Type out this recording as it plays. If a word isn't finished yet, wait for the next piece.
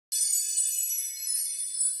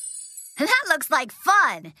That looks like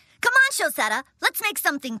fun. Come on, Shosetta, let's make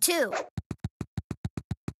something too.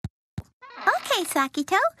 Okay,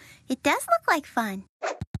 Sockytoe, it does look like fun.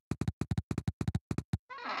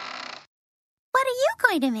 What are you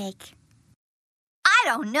going to make? I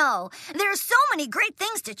don't know. There's so many great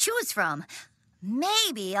things to choose from.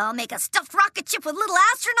 Maybe I'll make a stuffed rocket ship with little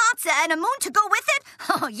astronauts and a moon to go with it.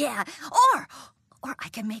 Oh, yeah. Or I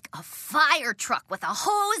can make a fire truck with a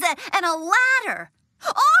hose and a ladder.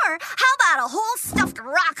 Or how about a whole stuffed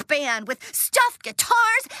rock band with stuffed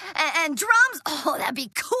guitars and drums? Oh, that'd be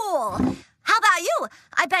cool. How about you?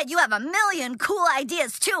 I bet you have a million cool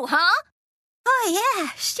ideas too, huh? Oh, yeah,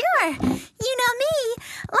 sure. You know me,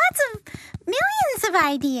 lots of millions of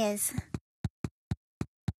ideas.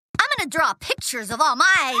 I'm gonna draw pictures of all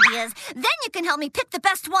my ideas. Then you can help me pick the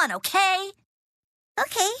best one, okay?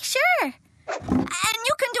 Okay, sure. And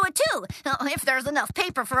you can do it too, if there's enough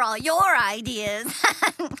paper for all your ideas.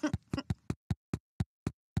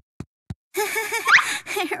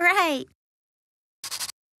 Right.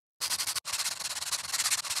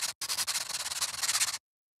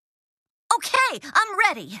 Okay, I'm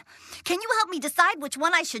ready. Can you help me decide which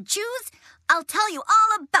one I should choose? I'll tell you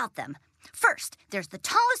all about them. First, there's the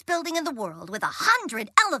tallest building in the world with 100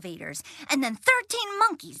 elevators, and then 13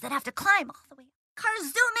 monkeys that have to climb all the way. Cars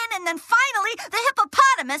zoom in, and then finally, the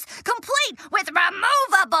hippopotamus, complete with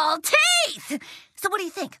removable teeth. So what do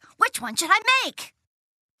you think? Which one should I make?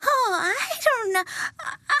 Oh, I don't know.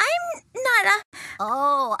 I'm not a...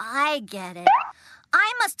 Oh, I get it.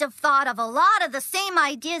 I must have thought of a lot of the same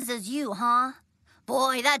ideas as you, huh?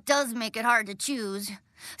 Boy, that does make it hard to choose.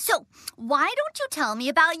 So, why don't you tell me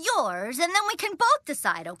about yours, and then we can both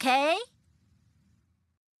decide, okay?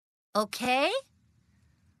 Okay?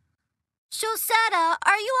 Shosetta,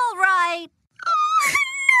 are you all right? No,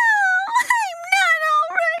 I'm not all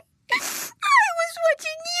right. I was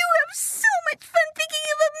watching you have so much fun thinking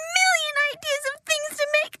of a million ideas of things to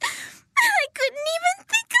make, and I couldn't even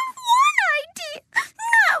think of one idea.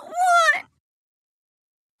 Not one.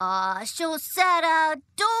 Shosetta,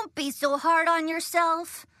 don't be so hard on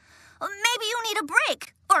yourself. Maybe you need a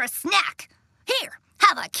break or a snack. Here,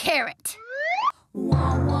 have a carrot.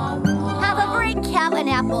 Have a break, have an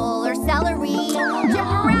apple or celery.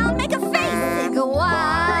 Jump around, make a face, think a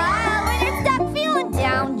while. When you're stuck feeling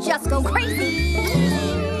down, just go crazy.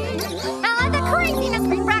 And let the craziness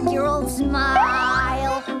bring back your old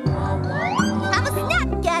smile. Have a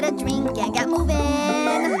snack, get a drink, and get moving.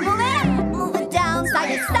 Move it up, move it down,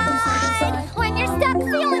 side to side. When you're stuck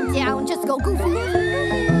feeling down, just go goofy.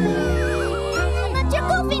 Let your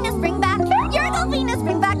goofiness bring back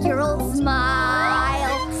your old smile.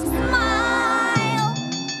 Smile.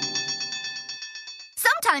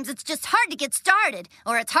 Sometimes it's just hard to get started,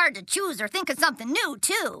 or it's hard to choose or think of something new,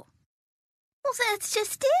 too. Well, that's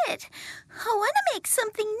just it. I want to make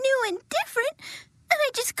something new and different, and I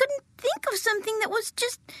just couldn't think of something that was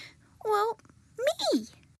just, well, me.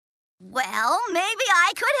 Well, maybe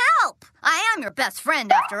I could help. I am your best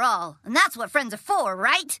friend, after all, and that's what friends are for,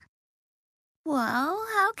 right? Well,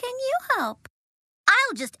 how can you help?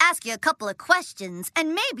 I'll just ask you a couple of questions,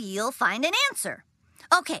 and maybe you'll find an answer.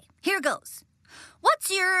 Okay, here goes. What's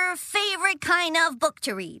your favorite kind of book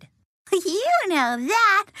to read? You know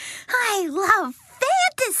that. I love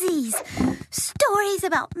fantasies. Stories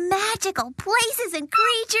about magical places and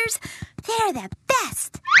creatures. They're the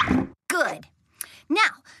best. Good.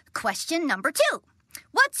 Now, question number 2.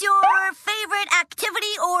 What's your favorite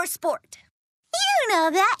activity or sport? You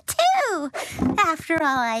know that, too. After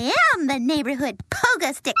all, I am the neighborhood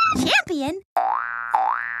pogo stick champion.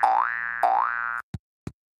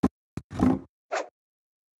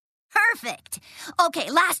 Perfect. Okay,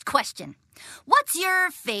 last question. What's your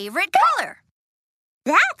favorite color?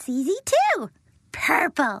 That's easy, too.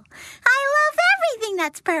 Purple. I love everything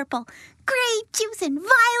that's purple. Grape juice and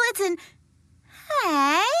violets and...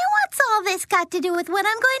 Hey, what's all this got to do with what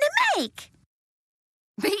I'm going to make?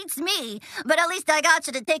 Beats me, but at least I got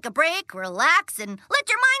you to take a break, relax, and let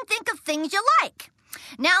your mind think of things you like.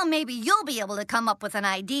 Now maybe you'll be able to come up with an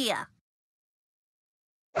idea.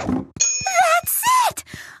 That's it!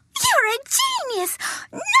 You're a genius!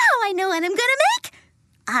 Now I know what I'm gonna make!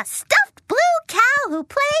 A stuffed blue cow who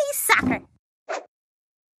plays soccer.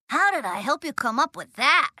 How did I help you come up with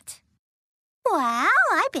that? Well,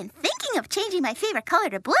 I've been thinking of changing my favorite color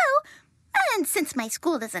to blue. And since my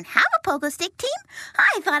school doesn't have a pogo stick team,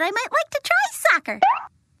 I thought I might like to try soccer.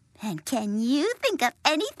 And can you think of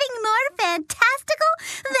anything more fantastical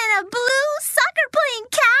than a blue soccer-playing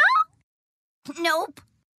cow? Nope.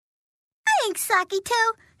 Thanks,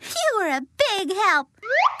 Sockytoe. You were a big help.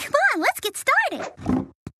 Come on, let's get started.